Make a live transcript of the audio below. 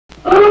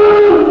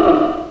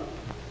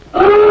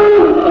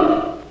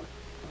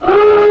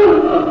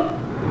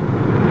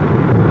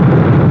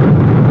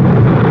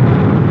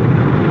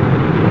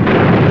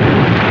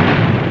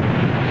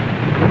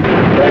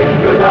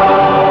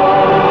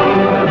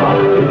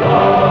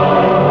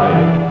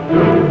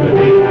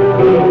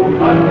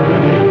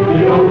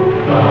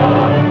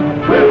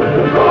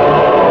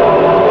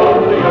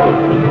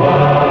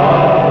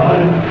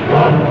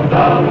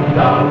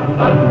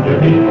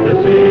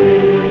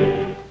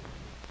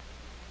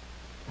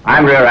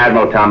I'm Rear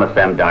Admiral Thomas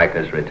M.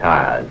 Dykers,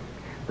 retired.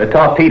 The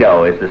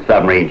torpedo is the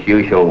submarine's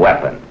usual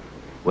weapon.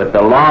 With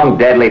the long,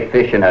 deadly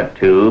fishnet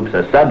tubes,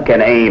 a sub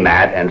can aim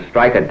at and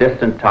strike a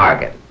distant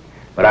target.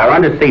 But our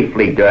undersea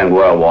fleet during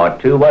World War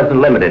II wasn't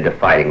limited to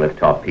fighting with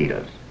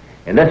torpedoes.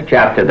 In this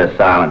chapter of the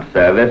Silent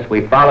Service,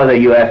 we follow the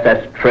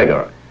USS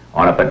Trigger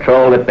on a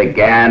patrol that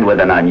began with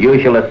an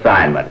unusual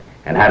assignment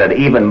and had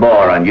an even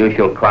more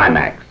unusual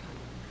climax.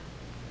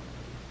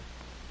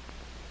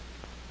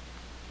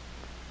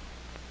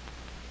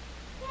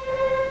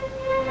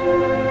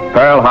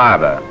 Pearl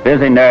Harbor,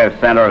 busy nerve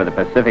center of the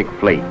Pacific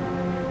Fleet.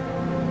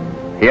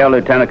 Here,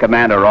 Lieutenant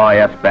Commander Roy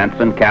S.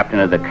 Benson, captain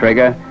of the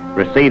Trigger,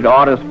 received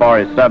orders for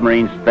his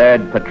submarine's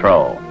third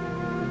patrol.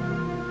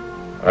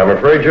 I'm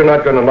afraid you're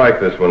not going to like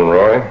this one,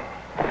 Roy.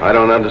 I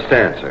don't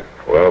understand, sir.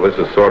 Well, this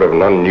is sort of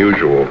an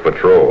unusual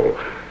patrol.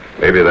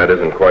 Maybe that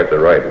isn't quite the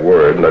right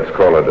word. Let's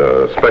call it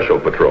a special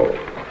patrol.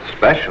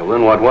 Special?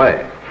 In what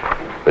way?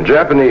 The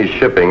Japanese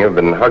shipping have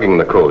been hugging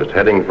the coast,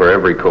 heading for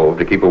every cove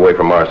to keep away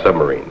from our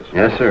submarines.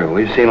 Yes, sir.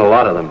 We've seen a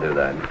lot of them do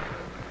that.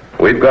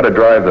 We've got to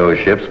drive those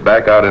ships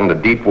back out into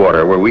deep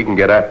water where we can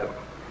get at them.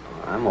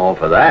 I'm all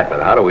for that,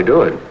 but how do we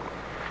do it?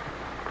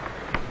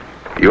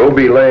 You'll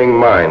be laying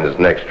mines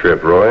next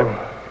trip, Roy.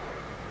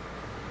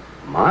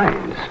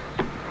 Mines?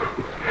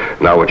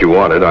 Not what you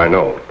wanted, I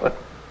know. But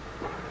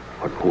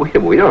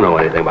we don't know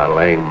anything about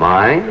laying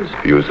mines.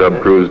 Few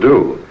sub crews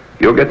do.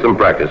 You'll get some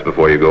practice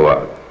before you go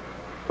out.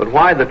 But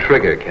why the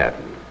Trigger,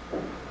 Captain?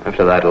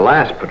 After that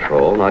last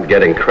patrol, not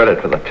getting credit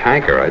for the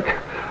tanker,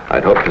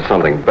 I'd hoped for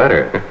something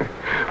better.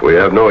 We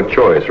have no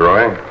choice,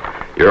 Roy.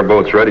 Your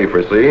boat's ready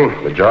for sea.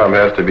 The job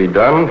has to be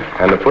done.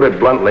 And to put it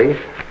bluntly,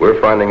 we're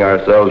finding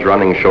ourselves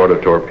running short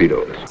of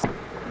torpedoes.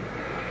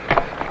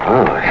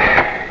 Oh,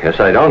 I guess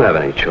I don't have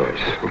any choice.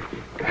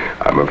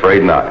 I'm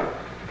afraid not.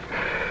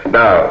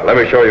 Now, let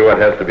me show you what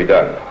has to be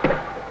done.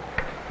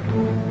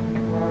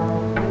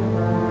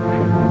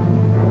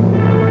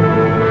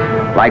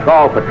 Like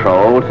all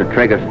patrols, the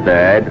Trigger's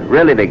third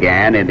really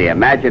began in the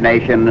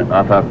imagination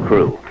of her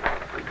crew.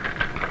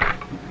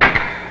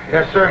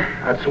 Yes, sir.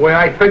 That's the way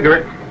I figure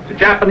it. The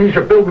Japanese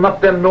are building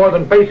up them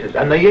northern bases,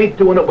 and they ain't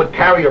doing it with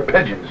carrier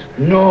pigeons.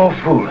 No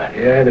fooling.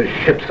 Yeah, there's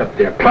ships up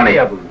there. Plenty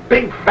of them.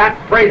 Big, fat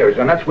freighters,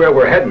 and that's where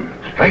we're heading.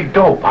 Straight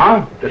dope,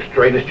 huh? The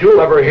straightest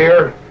you'll ever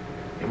hear.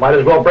 You might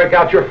as well break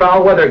out your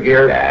foul weather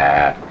gear.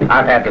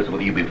 I've had this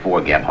with you before,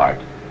 Gebhardt.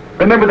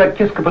 Remember that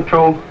Kiska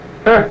patrol?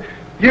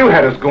 You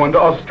had us going to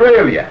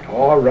Australia.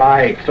 All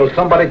right, so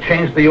somebody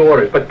changed the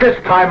orders, but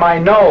this time I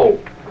know.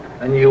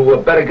 And you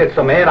better get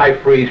some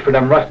antifreeze for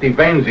them rusty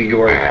veins of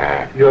yours.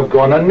 You're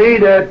gonna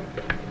need it.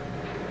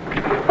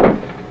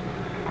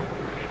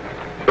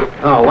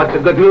 Oh, what's the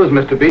good news,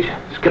 Mr. Beach?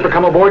 Skipper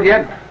come aboard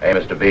yet? Hey,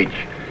 Mr. Beach,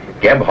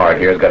 Gebhardt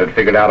here's got it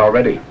figured out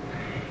already.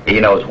 He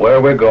knows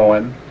where we're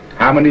going,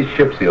 how many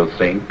ships he'll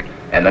sink,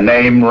 and the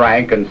name,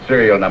 rank, and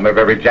serial number of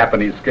every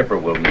Japanese skipper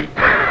we'll meet.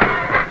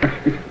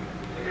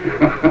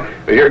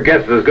 Your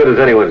guess is as good as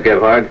anyone's,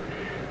 Gebhardt.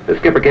 The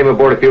skipper came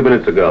aboard a few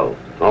minutes ago.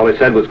 All he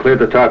said was clear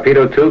the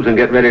torpedo tubes and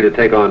get ready to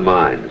take on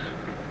mines.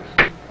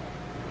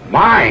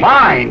 Mines?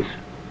 Mines?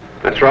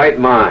 That's right,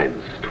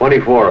 mines.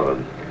 24 of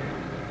them.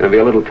 Gonna be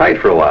a little tight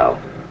for a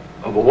while.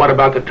 Oh, but what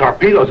about the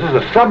torpedoes? This is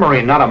a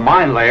submarine, not a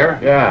mine layer.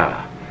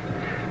 Yeah.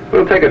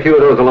 We'll take a few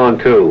of those along,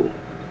 too.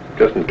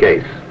 Just in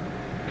case.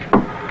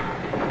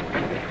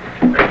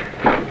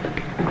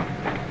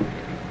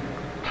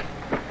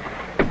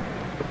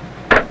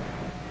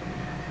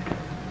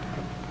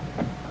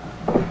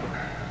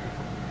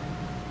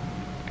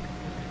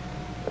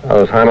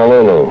 How's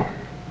Honolulu?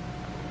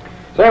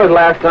 Same as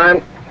last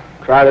time.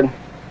 Crowded.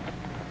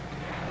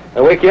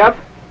 I wake you up?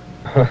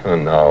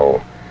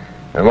 No.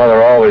 My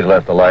mother always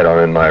left the light on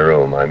in my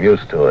room. I'm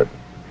used to it.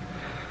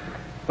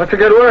 What's a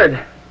good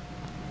word?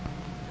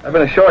 I've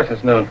been ashore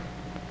since noon.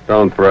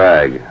 Don't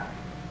brag.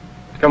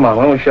 Come on,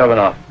 when are we shoving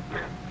off?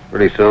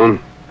 Pretty soon.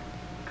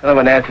 Kind of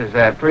an answer's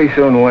that. Pretty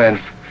soon when?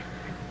 As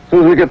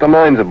soon as we get the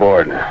mines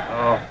aboard.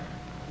 Oh.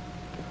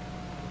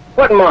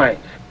 What mines?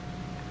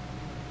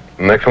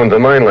 The next one's a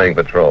mine-laying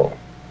patrol.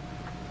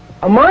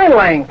 A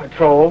mine-laying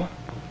patrol?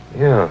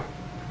 Yeah.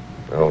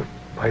 Well,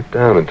 pipe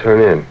down and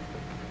turn in.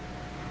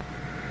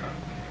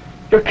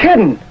 You're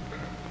kidding.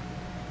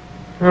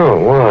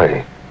 Oh,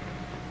 why?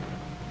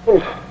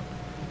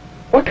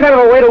 What kind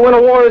of a way to win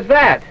a war is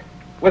that?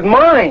 With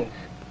mines?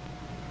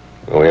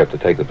 Well, we have to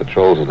take the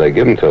patrols as they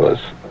give them to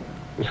us.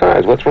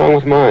 Besides, what's wrong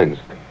with mines?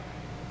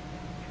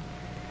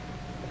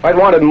 If I'd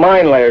wanted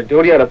mine layer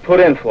duty, I'd have put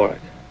in for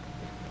it.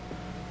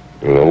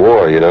 In a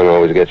war, you don't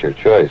always get your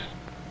choice.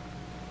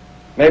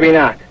 Maybe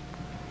not.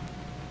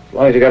 As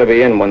long as you gotta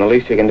be in one, the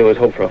least you can do is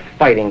hope for a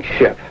fighting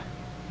ship.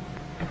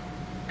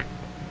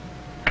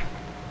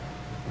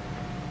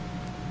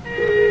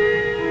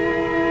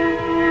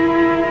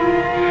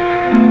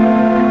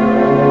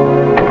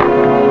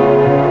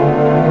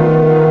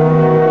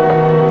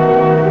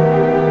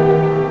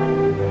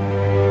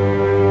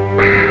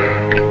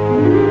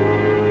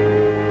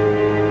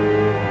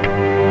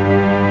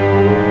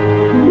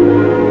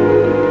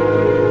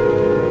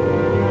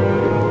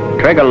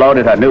 Trigger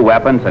loaded her new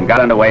weapons and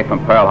got underway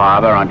from Pearl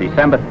Harbor on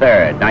December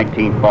 3rd,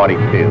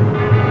 1942.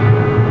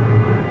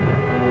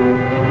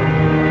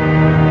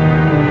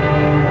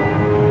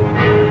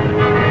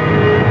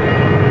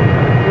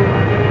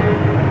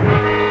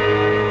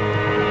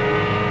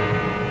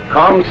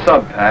 Com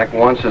Subpac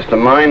wants us to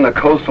mine the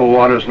coastal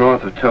waters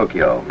north of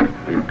Tokyo.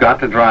 We've got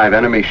to drive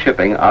enemy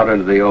shipping out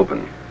into the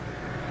open.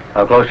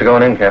 How close you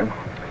going in, Captain?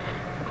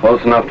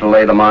 Close enough to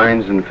lay the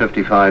mines in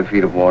 55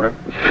 feet of water.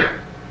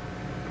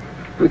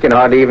 We can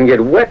hardly even get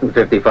wet in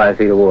 55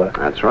 feet of water.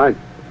 That's right.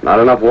 Not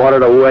enough water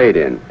to wade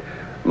in.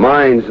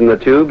 Mines in the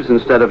tubes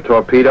instead of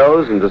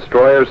torpedoes and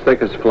destroyers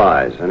thick as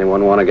flies.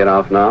 Anyone want to get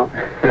off now?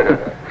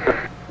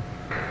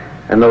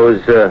 And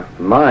those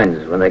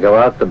mines, when they go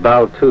out the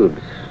bow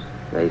tubes,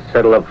 they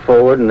settle up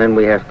forward and then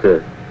we have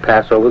to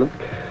pass over them?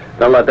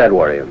 Don't let that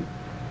worry you.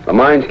 The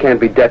mines can't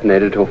be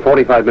detonated till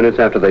 45 minutes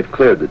after they've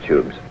cleared the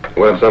tubes.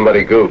 What if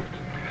somebody goofed?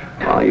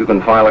 Well, you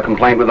can file a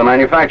complaint with the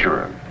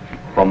manufacturer.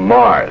 From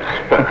Mars.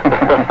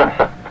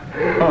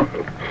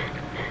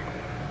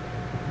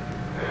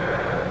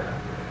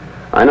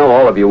 I know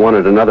all of you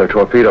wanted another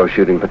torpedo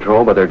shooting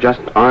patrol, but there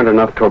just aren't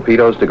enough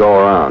torpedoes to go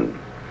around.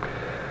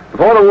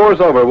 Before the war's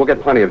over, we'll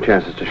get plenty of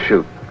chances to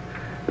shoot.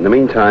 In the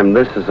meantime,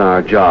 this is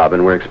our job,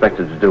 and we're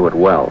expected to do it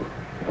well.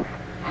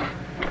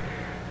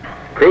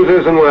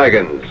 Cruisers and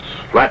wagons,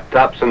 flat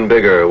tops and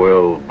bigger,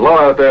 will blow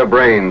out their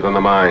brains on the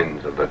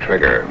mines of the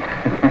Trigger.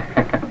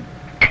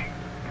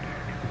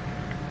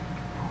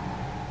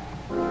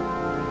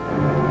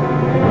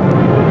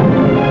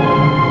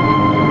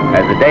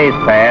 As the days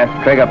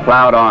passed, Trigger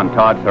plowed on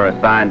towards her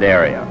assigned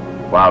area,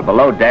 while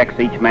below decks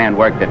each man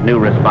worked at new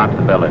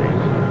responsibilities.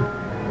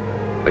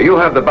 You'll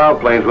have the bow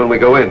planes when we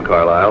go in,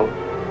 Carlisle.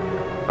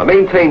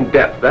 Maintain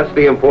depth, that's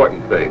the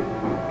important thing.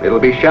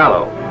 It'll be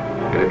shallow.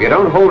 And if you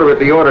don't hold her at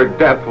the ordered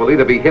depth, we'll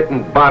either be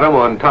hitting bottom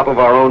on top of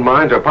our own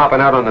mines or popping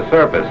out on the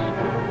surface.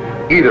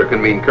 Either can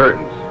mean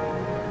curtains.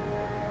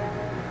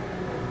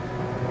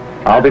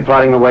 I'll be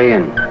plotting the way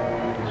in,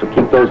 so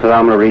keep those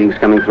thermometer readings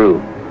coming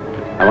through.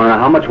 I want to know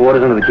how much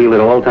water's under the keel at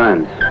all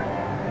times.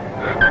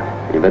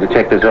 You better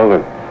check this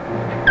over.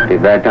 Be a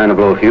bad time to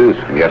blow a fuse.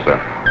 Yes, sir.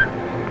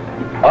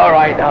 All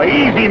right, now,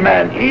 easy,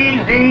 men,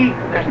 easy.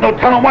 There's no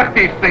telling what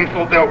these things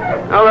will do.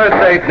 Now, they're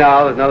safe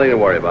now. There's nothing to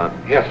worry about.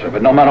 Yes, sir,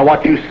 but no matter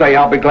what you say,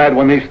 I'll be glad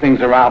when these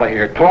things are out of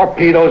here.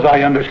 Torpedoes,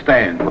 I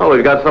understand. Well,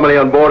 we've got somebody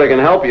on board who can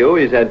help you.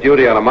 He's had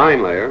duty on a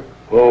mine layer.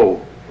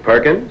 Oh,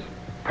 Perkins?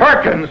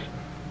 Perkins?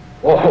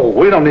 Oh,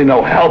 we don't need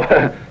no help.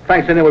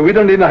 Thanks anyway, we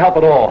don't need no help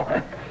at all.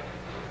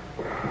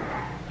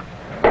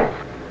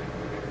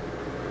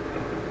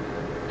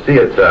 See,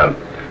 it's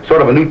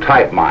sort of a new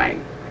type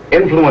mine.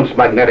 Influence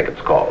magnetic, it's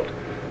called.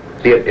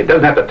 See, it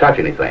doesn't have to touch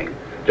anything.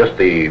 Just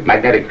the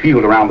magnetic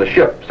field around the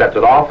ship sets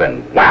it off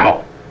and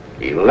whammo!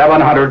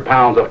 1,100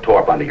 pounds of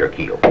torp under your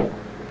keel.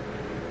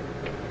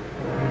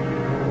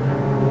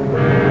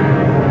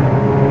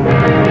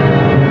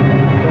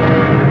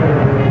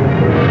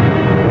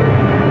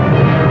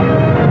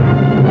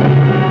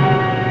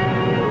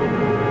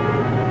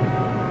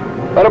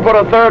 Better put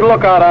a third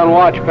lookout on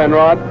watch,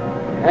 Penrod.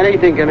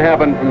 Anything can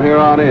happen from here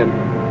on in.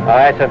 All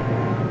right, sir.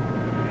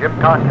 Ship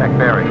contact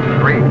bearing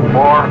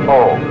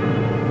 340.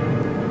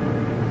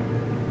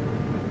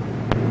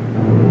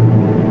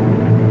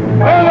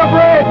 On the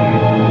bridge!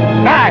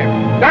 Dive!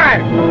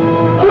 Dive!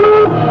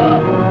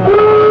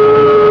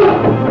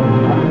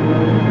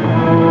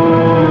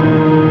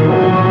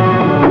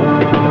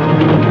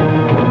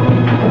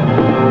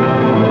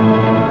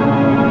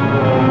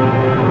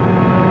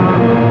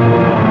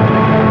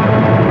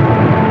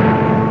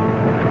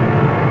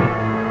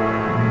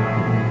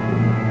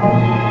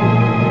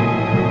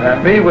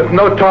 And me with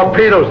no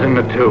torpedoes in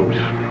the tubes.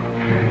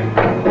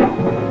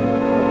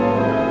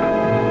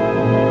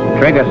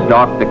 Trigger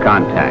stalked the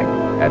contact.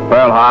 At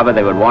Pearl Harbor,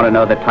 they would want to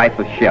know the type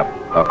of ship,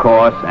 her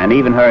course, and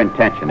even her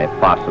intention, if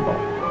possible.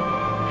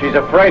 She's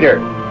a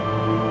freighter.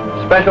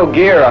 Special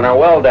gear on her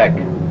well deck.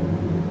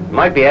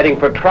 Might be heading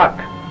for truck.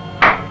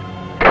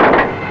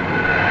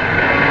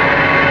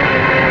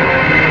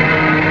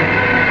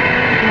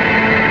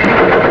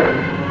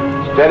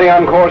 Steady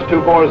on course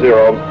 240.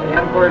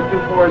 On course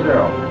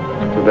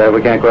 240. Too bad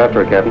we can't go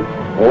after her, Captain.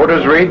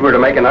 Orders read we're to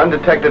make an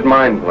undetected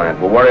mine plant.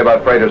 We'll worry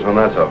about freighters when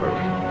that's over.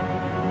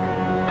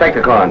 Take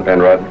the con,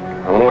 Penrod.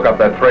 I want to look up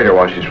that freighter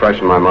while she's fresh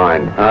in my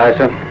mind. Aye,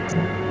 sir.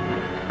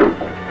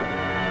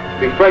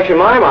 Be fresh in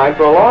my mind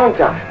for a long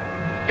time.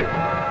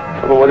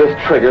 But with this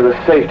trigger, the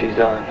safety's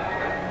on.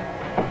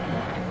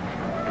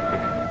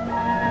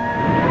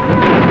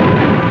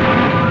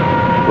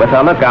 With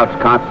her lookouts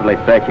constantly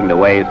searching the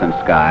waves and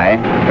sky,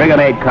 Trigger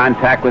made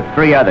contact with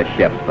 3 other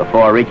ships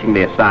before reaching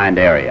the assigned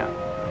area.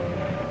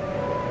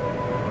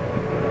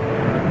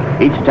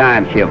 Each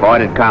time she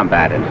avoided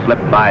combat and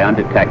slipped by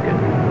undetected.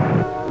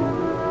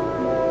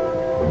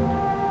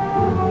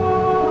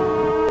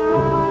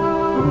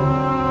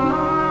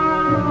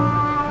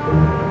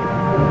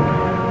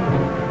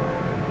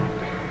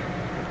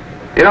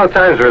 You know,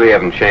 times really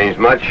haven't changed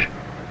much.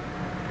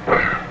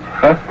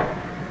 Huh?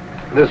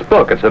 This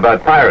book, it's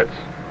about pirates.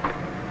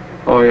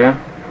 Oh, yeah?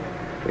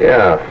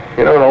 Yeah.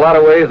 You know, in a lot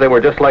of ways, they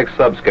were just like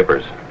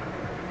sub-skippers.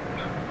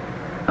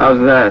 How's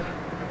that?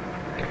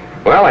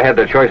 Well, they had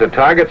their choice of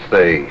targets.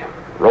 They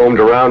roamed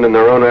around in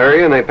their own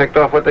area, and they picked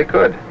off what they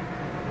could.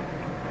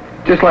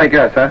 Just like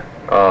us, huh?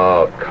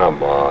 Oh,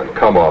 come on.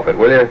 Come off it,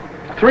 will you?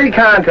 3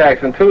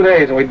 contacts in 2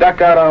 days, and we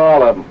ducked out on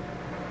all of them.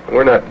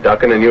 We're not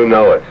ducking, and you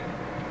know it.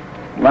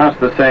 Amounts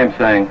to the same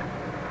thing.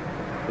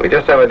 We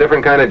just have a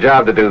different kind of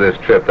job to do this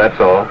trip, that's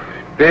all.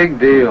 Big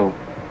deal.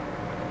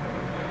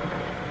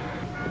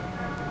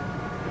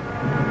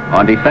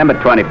 On December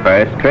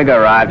 21st,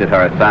 Trigger arrived at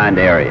her assigned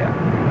area.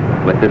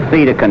 With the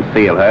sea to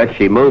conceal her,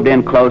 she moved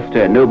in close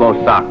to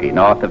Nubosaki,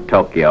 north of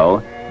Tokyo,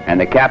 and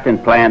the captain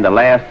planned the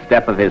last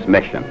step of his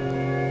mission.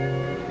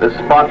 This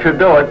spot should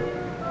do it.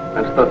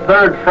 It's the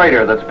 3rd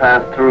freighter that's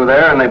passed through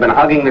there, and they've been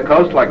hugging the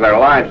coast like their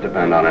lives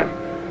depend on it.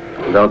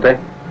 Don't they?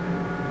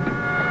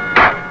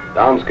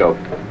 Downscope.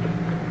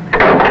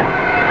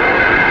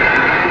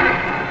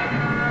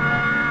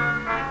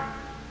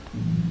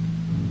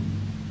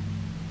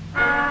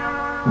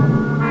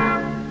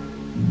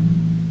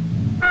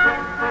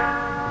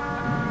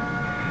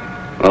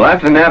 We'll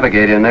have to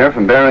navigate in there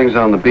from bearings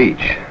on the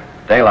beach.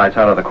 Daylight's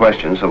out of the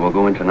question, so we'll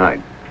go in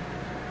tonight.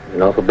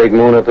 An awful big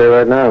moon up there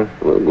right now.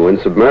 We'll go in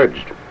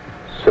submerged.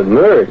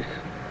 Submerged?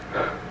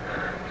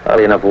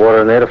 Hardly enough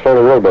water in there to float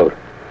a rowboat.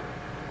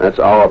 That's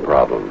our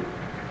problem.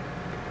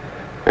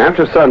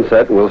 After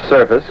sunset, we'll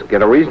surface,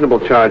 get a reasonable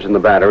charge in the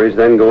batteries,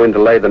 then go in to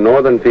lay the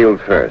northern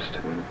field first.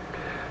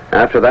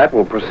 After that,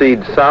 we'll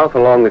proceed south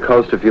along the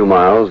coast a few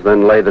miles,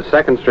 then lay the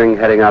second string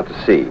heading out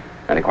to sea.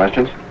 Any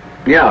questions?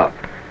 Yeah.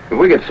 If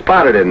we get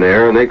spotted in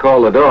there and they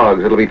call the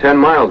dogs, it'll be 10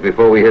 miles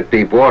before we hit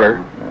deep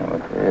water.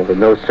 Yeah, with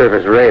no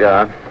surface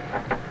radar.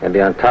 They'll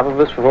be on top of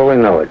us before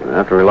we know it. We'll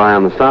have to rely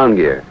on the sound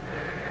gear.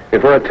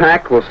 If we're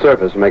attacked, we'll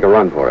surface and make a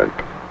run for it.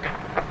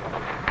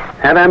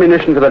 Have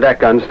ammunition for the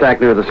deck guns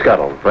stacked near the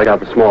scuttle. Break out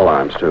the small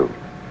arms, too.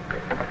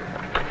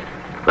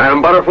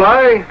 Madam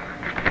Butterfly,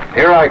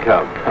 here I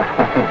come.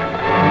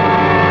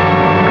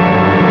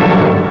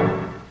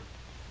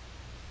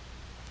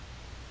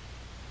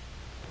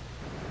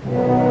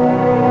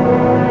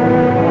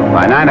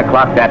 By 9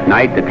 o'clock that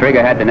night, the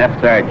Trigger had the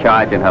necessary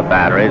charge in her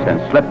batteries and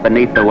slipped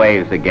beneath the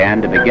waves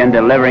again to begin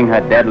delivering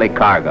her deadly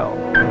cargo.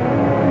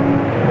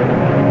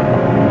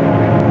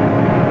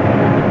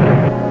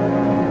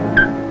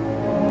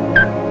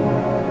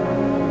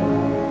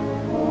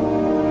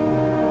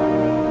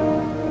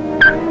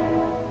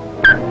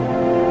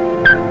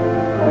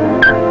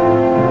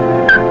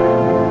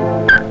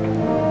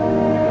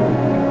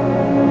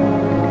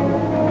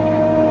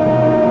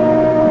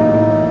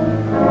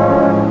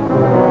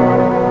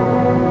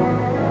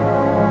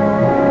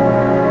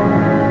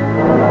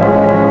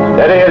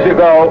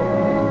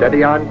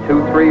 Steady on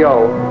 230.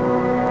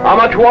 How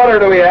much water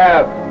do we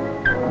have?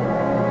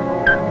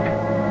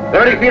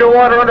 30 feet of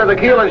water under the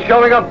keel and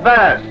showing up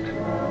fast.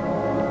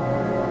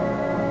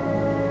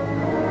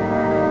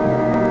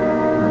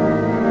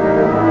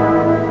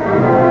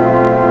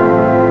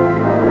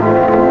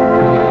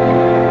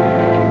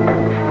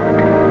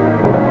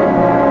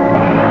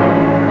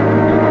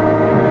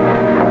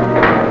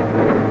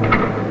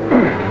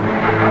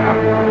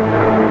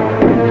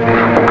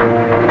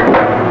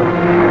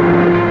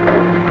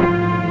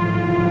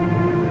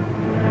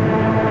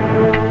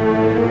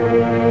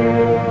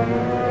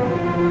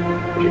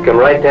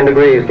 Right 10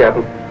 degrees,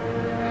 Captain.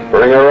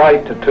 Bring her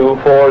right to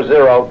 240.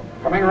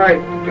 Coming right,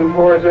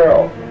 240.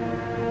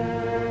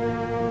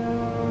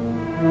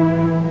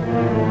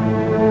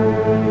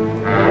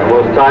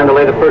 Almost time to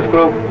lay the first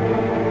group.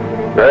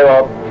 Very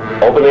well.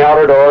 Open the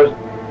outer doors.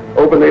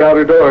 Open the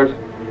outer doors.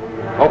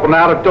 Open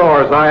outer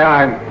doors, aye,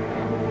 aye.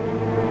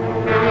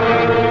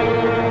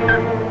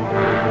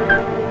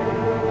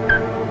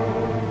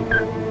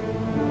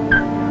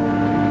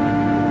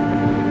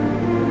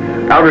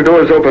 Outer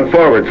doors open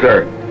forward,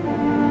 sir.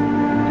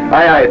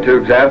 Aye, aye,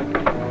 tubes aft.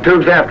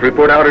 Tubes aft,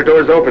 report outer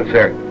doors open,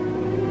 sir.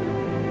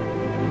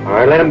 All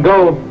right, let him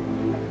go.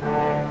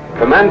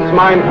 Commence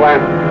mine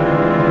plant.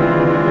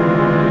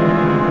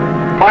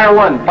 Fire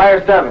 1,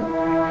 fire 7.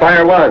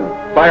 Fire 1,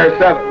 fire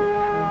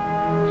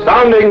 7.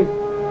 Sounding.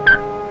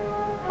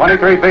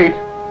 23 feet.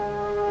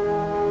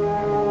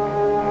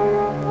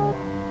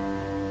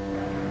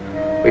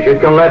 We should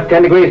come left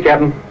 10 degrees,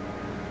 Captain.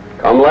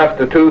 Come left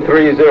to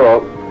 230.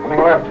 Coming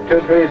left,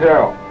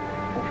 230.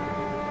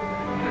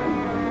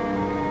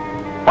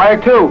 Fire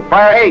 2,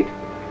 fire 8.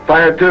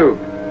 Fire 2,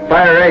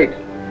 fire 8.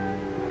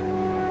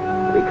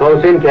 We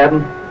close in,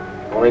 Captain.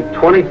 Only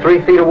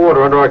 23 feet of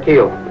water under our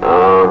keel.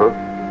 Uh-huh.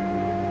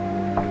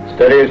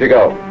 Steady as you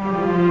go.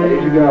 Steady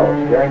as you go.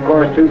 Steering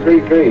course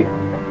 233.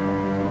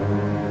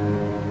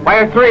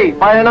 Fire 3,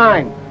 fire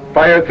 9.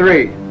 Fire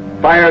 3,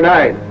 fire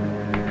 9.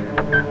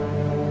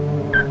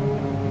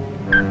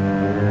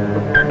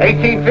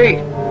 18 feet.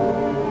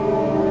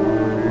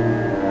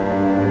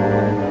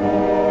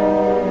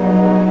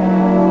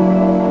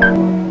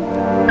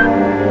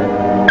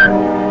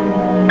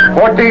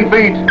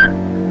 Feet.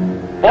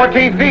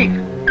 14 feet.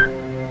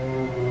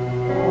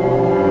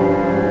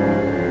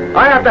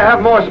 I have to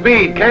have more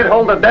speed. Can't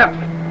hold the depth.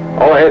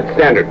 All ahead,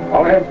 standard.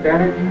 All ahead,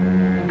 standard.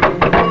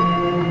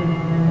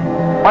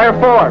 Fire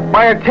 4.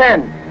 Fire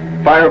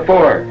 10. Fire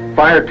 4.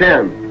 Fire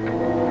 10.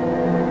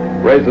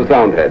 Raise the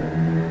sound head.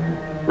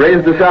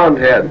 Raise the sound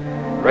head.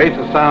 Raise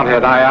the sound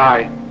head, aye,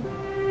 aye.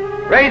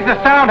 Raise the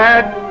sound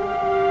head.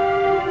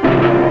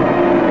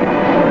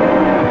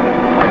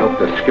 I hope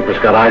the skipper's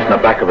got eyes in the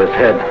back of his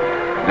head.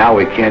 Now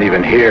we can't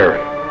even hear.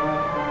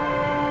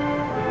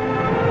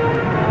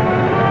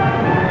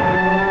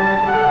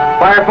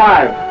 Fire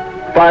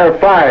 5. Fire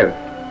 5.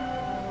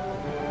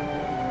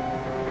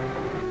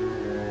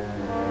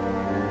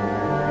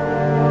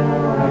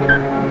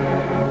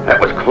 That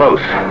was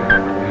close.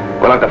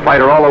 We'll have to fight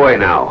her all the way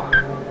now.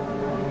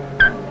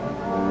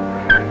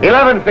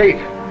 11 feet.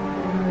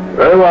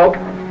 Very well.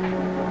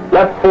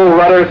 Left full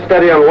rudder,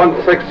 steady on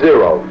 160.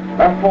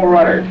 Left full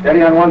rudder,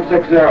 steady on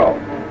 160.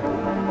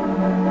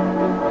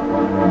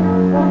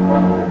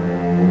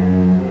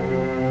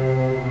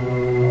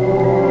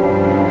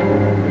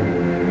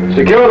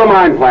 Secure the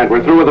mine plant.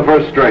 We're through with the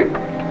first string.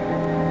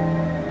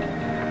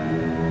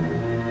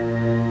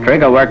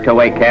 Trigger worked her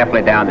way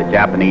carefully down the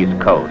Japanese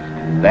coast,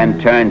 then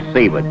turned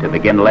seaward to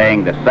begin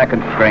laying the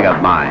second string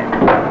of mines.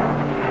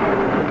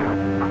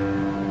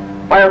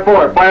 Fire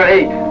 4. Fire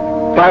 8.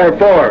 Fire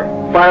 4.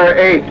 Fire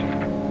 8.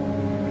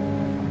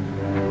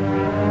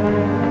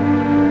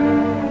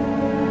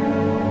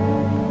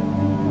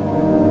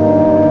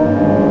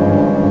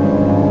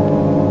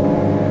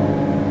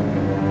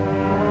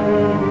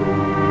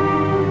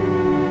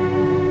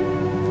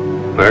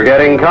 We're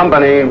getting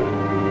company.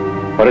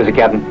 What is it,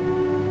 Captain?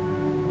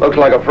 Looks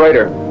like a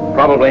freighter.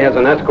 Probably has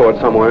an escort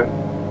somewhere.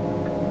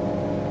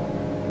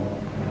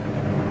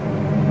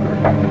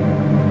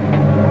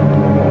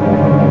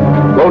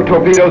 Load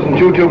torpedoes in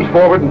 2 tubes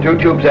forward and 2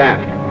 tubes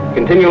aft.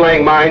 Continue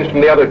laying mines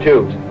from the other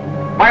tubes.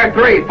 Fire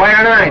 3.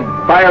 Fire 9.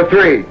 Fire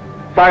 3.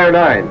 Fire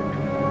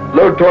 9.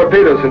 Load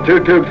torpedoes in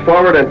 2 tubes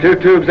forward and 2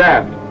 tubes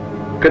aft.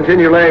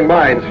 Continue laying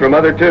mines from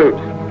other tubes.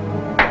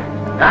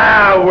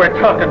 Now we're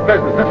talking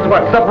business. This is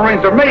what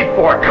submarines are made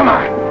for. Come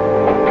on.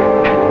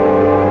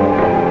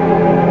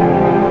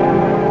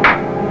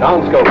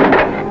 Downscope.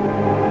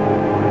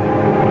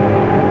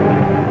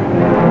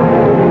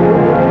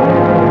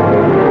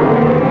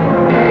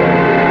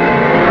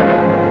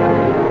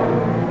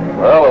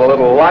 Well, with a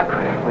little luck,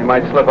 we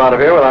might slip out of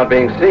here without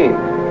being seen.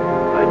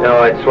 I know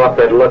I'd swap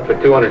that look for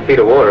 200 feet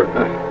of water.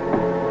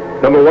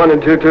 Number 1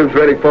 and 2 tubes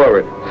ready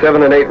forward.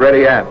 7 and 8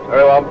 ready aft.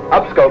 Very well.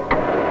 Upscope.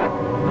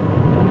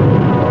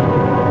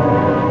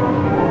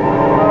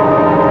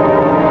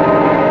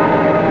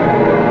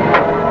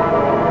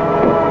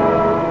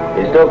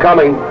 He's still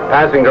coming,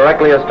 passing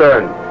directly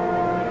astern.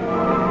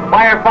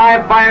 Fire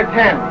 5. Fire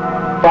 10.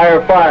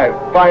 Fire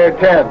 5. Fire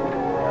 10.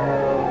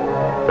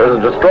 There's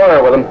a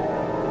destroyer with him.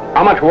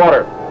 How much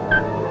water?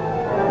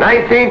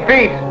 19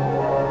 feet.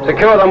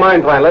 Secure the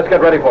mine plant. Let's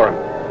get ready for him.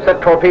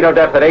 Set torpedo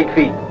depth at 8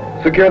 feet.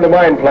 Secure the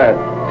mine plant.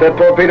 Set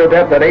torpedo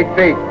depth at 8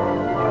 feet.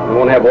 We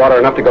won't have water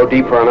enough to go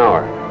deep for an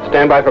hour.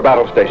 Stand by for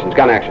battle stations.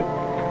 Gun action.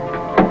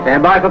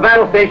 Stand by for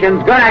battle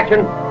stations. Gun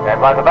action.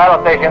 Stand by for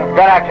battle stations.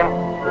 Gun action.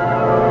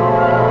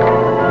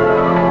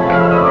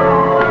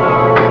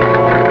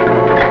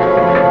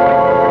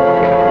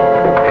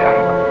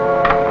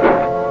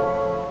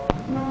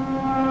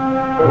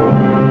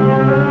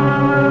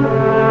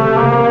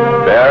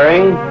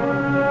 Bearing.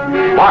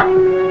 Mark.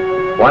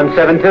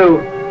 172.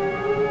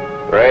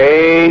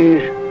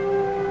 Range.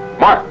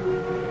 Mark.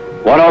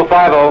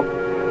 1050.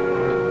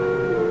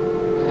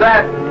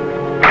 Set.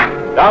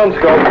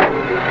 Downscope.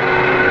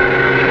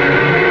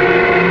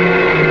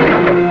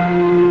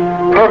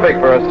 Perfect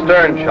for a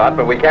stern shot,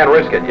 but we can't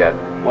risk it yet.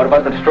 What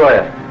about the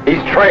destroyer?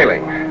 He's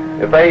trailing.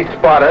 If they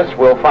spot us,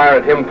 we'll fire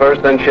at him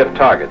first, then shift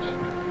targets.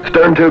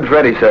 Stern tubes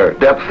ready, sir.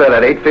 Depth set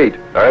at 8 feet.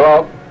 Very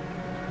well.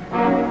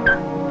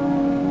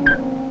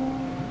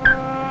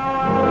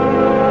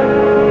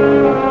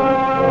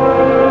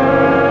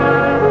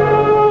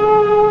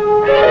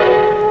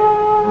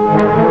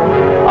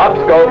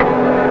 Upscope.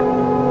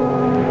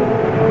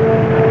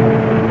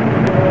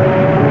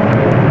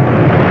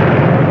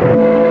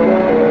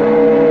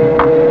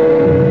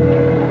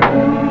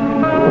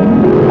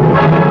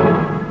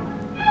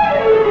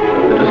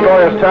 The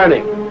destroyer's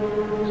turning.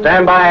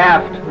 Stand by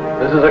aft.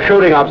 This is a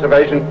shooting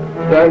observation.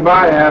 Stand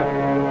by aft.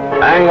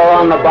 Angle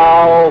on the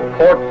bow,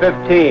 port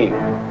 15.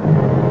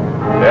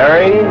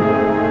 Bearing.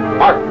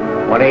 Mark.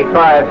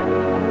 185.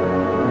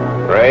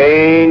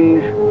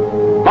 Range.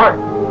 Mark.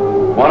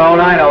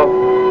 1090.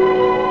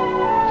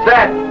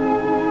 Set.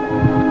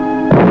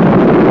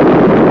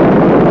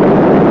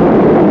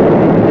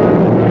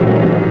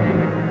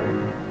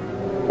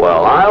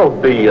 Well, I'll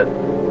be...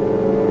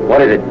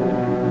 What is it?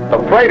 A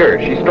freighter.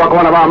 She struck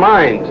one of our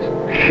mines.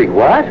 She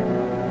what?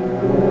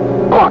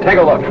 Come on, take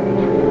a look.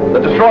 The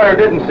destroyer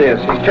didn't see us.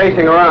 She's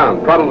chasing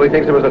around. Probably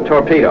thinks it was a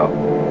torpedo.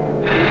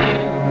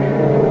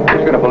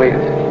 Who's going to believe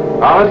it?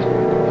 Hollis?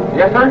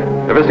 Yes, sir?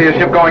 Ever see a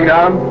ship going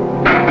down?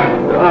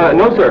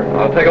 No, sir.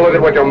 I'll take a look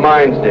at what your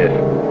mines did.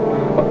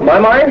 My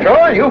mine?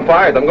 Sure, you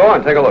fired them. Go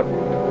on, take a look.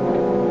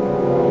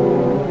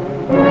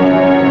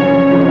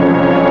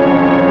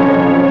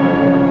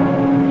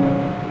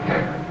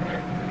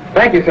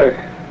 Thank you, sir.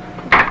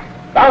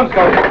 Down,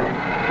 Scout.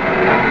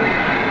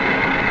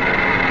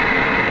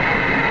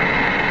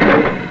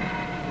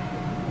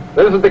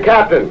 This is the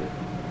captain.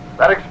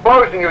 That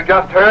explosion you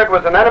just heard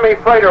was an enemy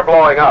freighter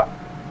blowing up.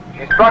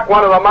 She struck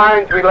one of the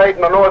mines we laid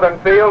in the northern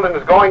field and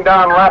is going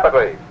down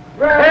rapidly.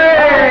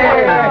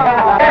 Hey!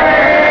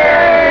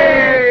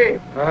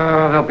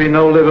 There'll be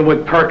no living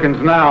with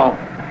Perkins now.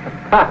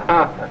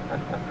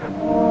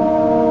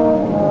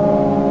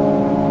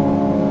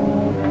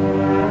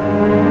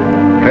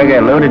 Trigger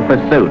eluded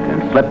pursuit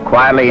and slipped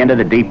quietly into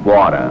the deep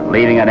water,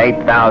 leaving an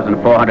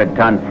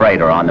 8,400-ton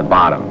freighter on the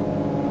bottom.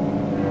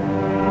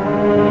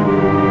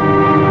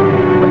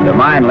 With the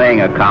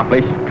mine-laying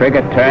accomplished,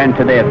 Trigger turned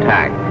to the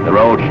attack, the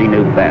role she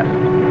knew best.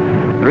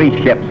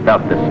 3 ships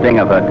felt the sting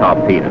of her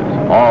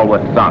torpedoes. All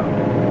were sunk,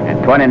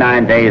 and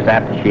 29 days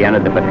after she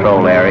entered the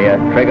patrol area,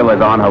 Trigger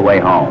was on her way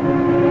home.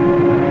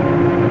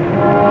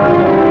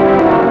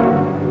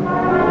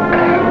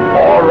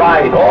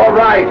 All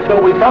right. So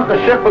we sunk the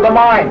ship with a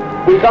mine.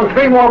 We sunk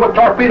 3 more with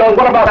torpedoes.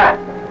 What about that?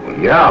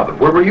 Yeah, but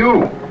where were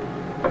you?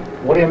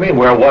 What do you mean,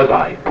 where was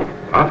I?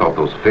 I thought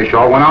those fish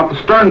all went out the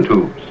stern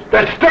tubes.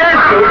 The stern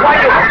tube? Why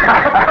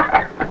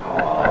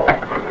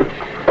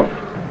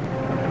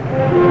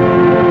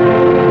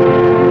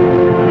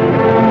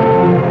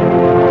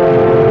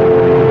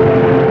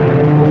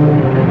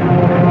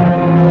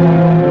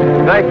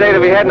Nice day to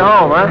be heading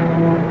home, huh?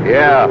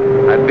 Yeah,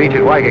 that beach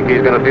at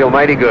Waikiki's gonna feel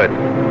mighty good.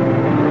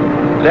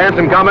 Is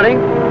Anson coming?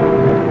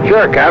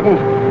 Sure, Captain.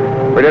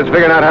 We're just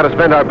figuring out how to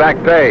spend our back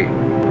pay.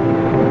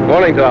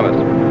 Morning, Thomas.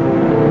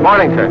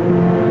 Morning, sir.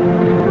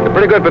 It's a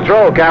pretty good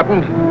patrol,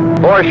 Captain.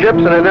 4 ships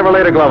and they never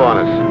laid a glove on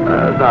us.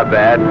 It's not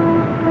bad.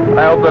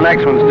 I hope the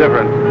next one's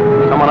different.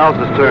 Someone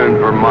else's turn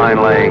for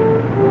mine laying.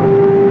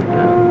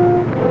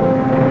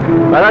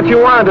 I thought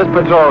you wanted this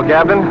patrol,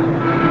 Captain.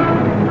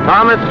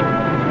 Thomas,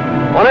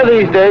 one of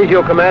these days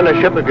you'll command a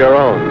ship of your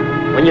own.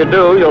 When you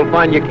do, you'll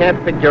find you can't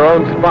pick your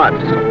own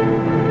spots.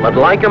 But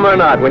like 'em or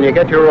not, when you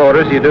get your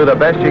orders, you do the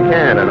best you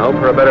can and hope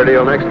for a better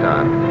deal next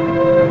time.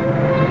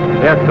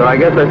 Yes, sir, I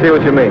guess I see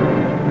what you mean.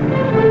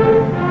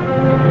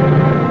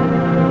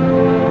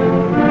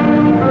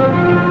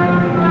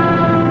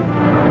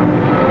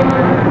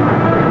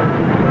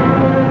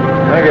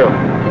 Thank you.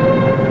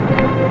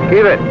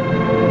 Keep it.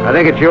 I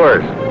think it's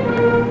yours.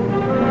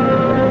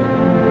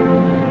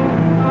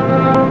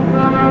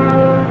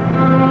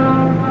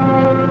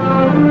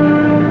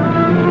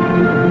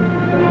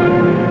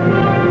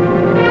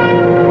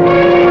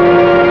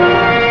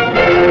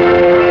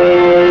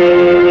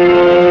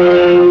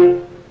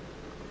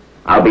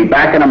 I'll be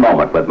back in a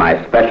moment with my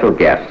special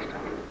guest.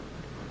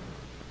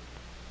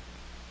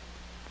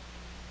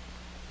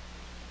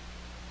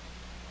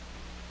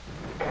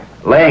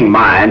 Laying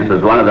mines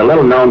was one of the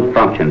little-known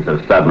functions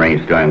of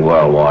submarines during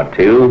World War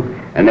II,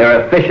 and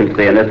their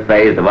efficiency in this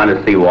phase of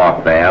undersea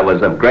warfare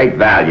was of great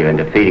value in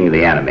defeating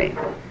the enemy.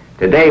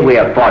 Today we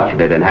are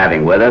fortunate in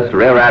having with us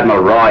Rear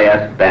Admiral Roy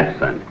S.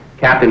 Benson,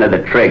 captain of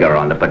the Trigger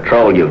on the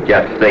patrol you've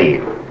just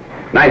seen.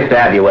 Nice to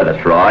have you with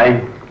us, Roy.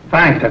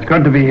 Thanks. It's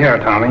good to be here,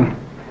 Tommy.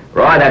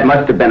 Roy, that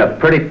must have been a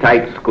pretty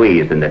tight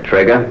squeeze in the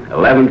Trigger.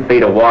 11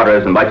 feet of water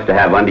isn't much to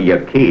have under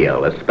your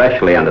keel,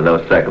 especially under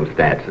those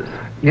circumstances.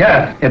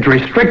 Yes, it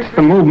restricts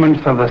the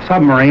movements of the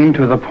submarine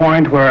to the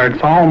point where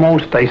it's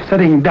almost a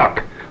sitting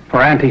duck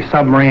for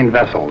anti-submarine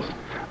vessels.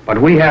 But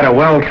we had a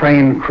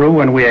well-trained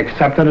crew, and we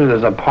accepted it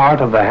as a part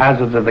of the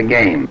hazards of the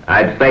game.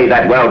 I'd say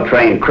that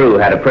well-trained crew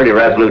had a pretty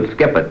resolute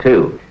skipper,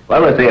 too.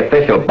 What was the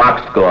official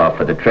box score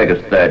for the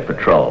Trigger's 3rd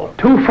patrol?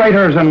 2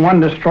 freighters and 1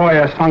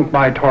 destroyer sunk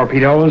by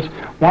torpedoes,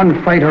 1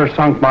 freighter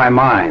sunk by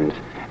mines.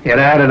 It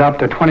added up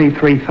to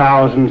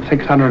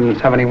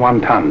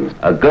 23,671 tons.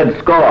 A good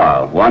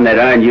score, one that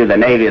earned you the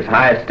Navy's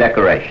highest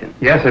decoration.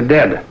 Yes, it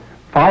did.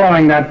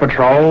 Following that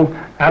patrol,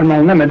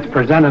 Admiral Nimitz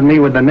presented me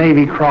with the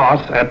Navy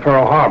Cross at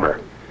Pearl Harbor.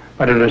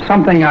 But it is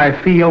something I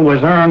feel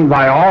was earned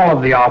by all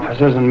of the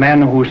officers and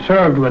men who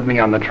served with me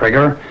on the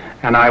Trigger,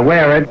 and I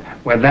wear it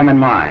with them in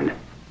mind.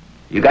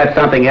 You got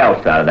something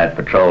else out of that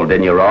patrol,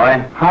 didn't you, Roy?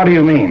 How do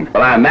you mean?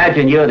 Well, I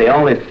imagine you're the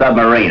only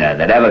submariner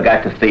that ever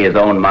got to see his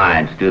own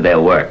mines do their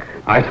work.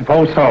 I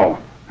suppose so.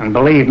 And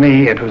believe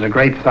me, it was a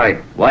great sight.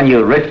 One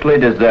you richly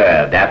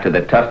deserved after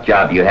the tough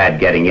job you had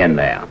getting in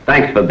there.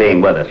 Thanks for being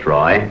with us,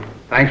 Roy.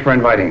 Thanks for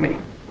inviting me.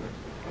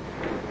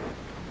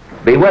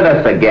 Be with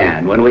us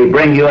again when we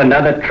bring you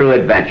another true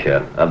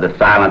adventure of the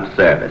Silent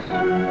Service.